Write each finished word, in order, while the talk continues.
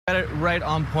Got it right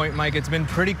on point, Mike. It's been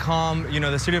pretty calm. You know,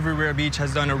 the city of Riviera Beach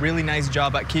has done a really nice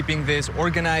job at keeping this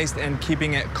organized and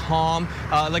keeping it calm.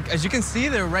 Like as you can see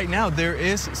there right now, there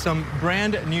is some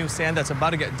brand new sand that's about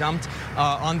to get dumped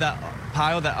on that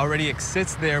pile that already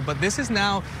sits there. But this is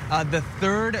now the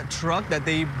third truck that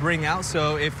they bring out.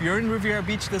 So if you're in Riviera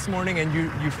Beach this morning and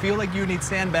you feel like you need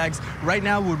sandbags, right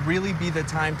now would really be the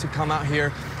time to come out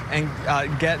here and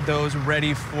get those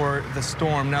ready for the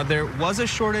storm. Now, there was a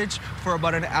shortage for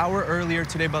about an hour earlier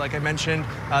today, but like I mentioned,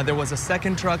 there was a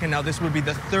second truck, and now this would be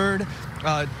the third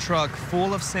truck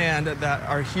full of sand that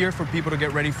are here for people to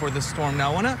get ready for the storm.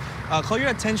 Now, I want to call your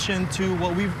attention to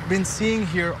what we've been seeing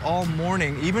here all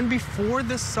morning. Even before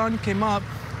the sun came up,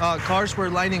 cars were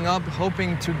lining up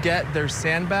hoping to get their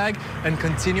sandbag and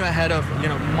continue ahead of,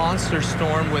 monster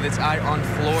storm with its eye on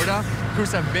Florida.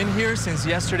 Crews have been here since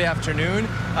yesterday afternoon.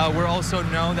 We also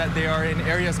know that they are in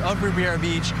areas of Riviera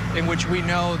Beach in which we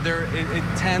know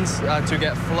it tends to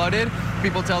get flooded.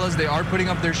 People tell us they are putting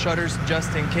up their shutters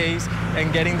just in case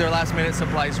and getting their last-minute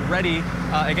supplies ready.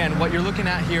 Again, what you're looking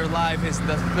at here live is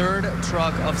the third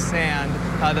truck of sand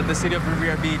that the city of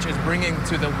Riviera Beach is bringing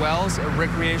to the Wells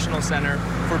Recreational Center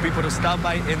for people to stop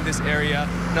by in this area.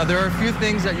 Now, there are a few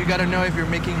things that you got to know if you're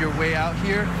making your way out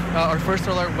here. Our first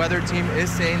alert weather team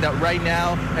is saying that right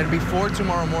now and before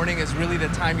tomorrow morning is really the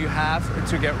time you have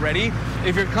to get ready.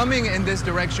 If you're coming in this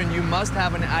direction, you must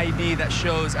have an ID that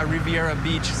shows a Riviera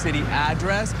Beach city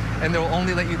address, and they'll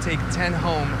only let you take 10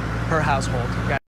 home per household.